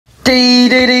Go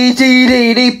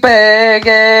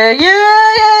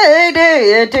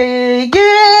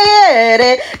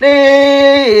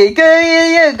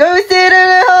sit in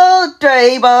the whole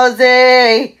tray,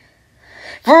 Ballsy.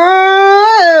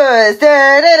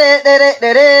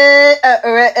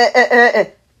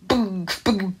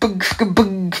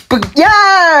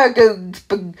 Yeah,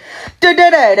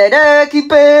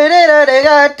 keep it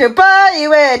got to buy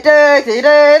with the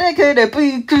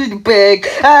big.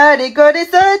 I got a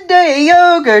Sunday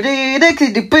yoga,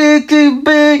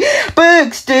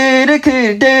 books to the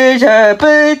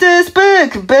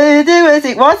book, but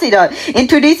what's it on?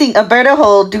 Introducing Alberto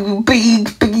Hole to big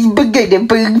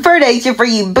furniture for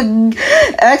you,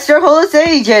 extra whole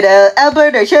stage at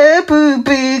Alberto Shampoo,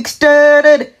 big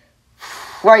started.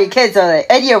 Why are your kids on it?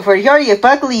 Edio for your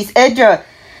Buckley's Edra.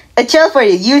 A chill for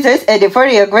the users and for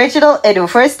the original and the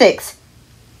first sticks.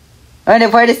 And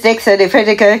for the sticks and the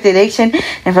physical connection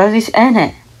and for this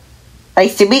and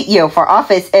nice to meet you for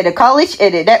office and the college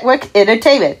and the network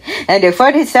entertainment. And the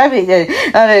for the service and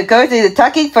go to the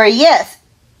talking for yes.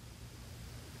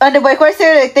 On the request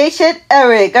station,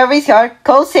 Eric, every heart,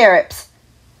 cold syrups.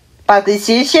 Buckley's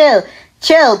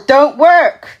chill, don't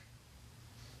work.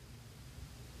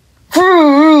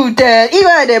 That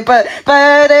even but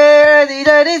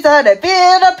it's on a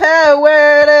bit of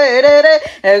power.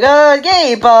 God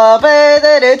gave Bob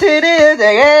again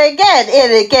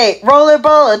indicate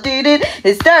rollerball dude.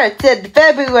 It starts in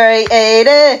February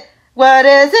 8. What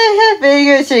is it?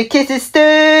 Fingers she kisses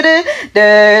stood.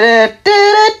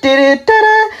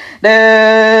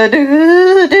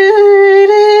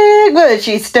 When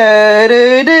she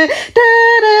started.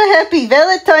 Happy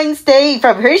Valentine's Day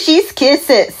from Hershey's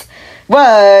Kisses.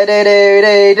 What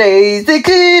days I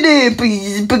couldn't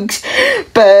please books,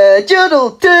 but you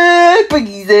don't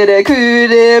please it. I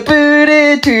couldn't put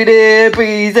it to the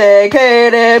breeze. I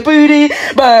couldn't put it,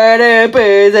 but the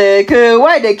birds I could.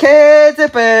 Why the cats I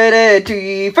put a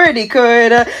tree for the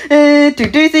corner to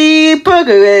the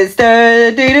Pogo and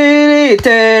start to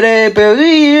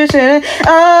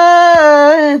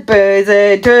birds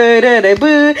and turn the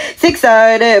blue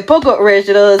 6-sided Pogo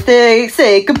original sticks.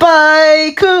 Say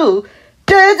goodbye, cool.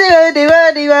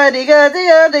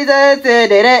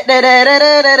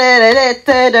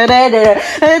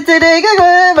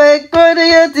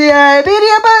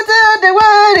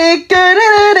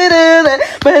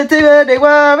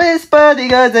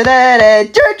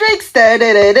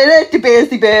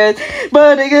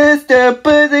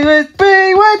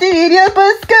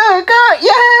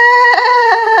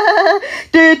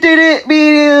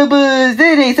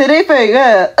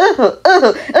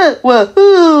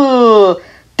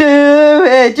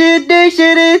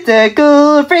 Imagination is a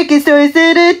cool freaky story.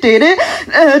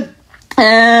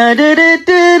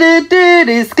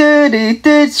 It's good.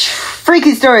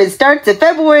 Freaky Story starts at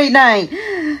February 9.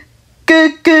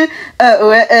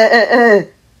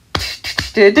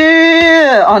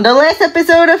 On the last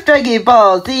episode of Dragon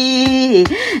Ball Z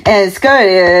and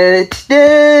Scarlet,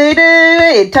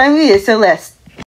 time is Celeste.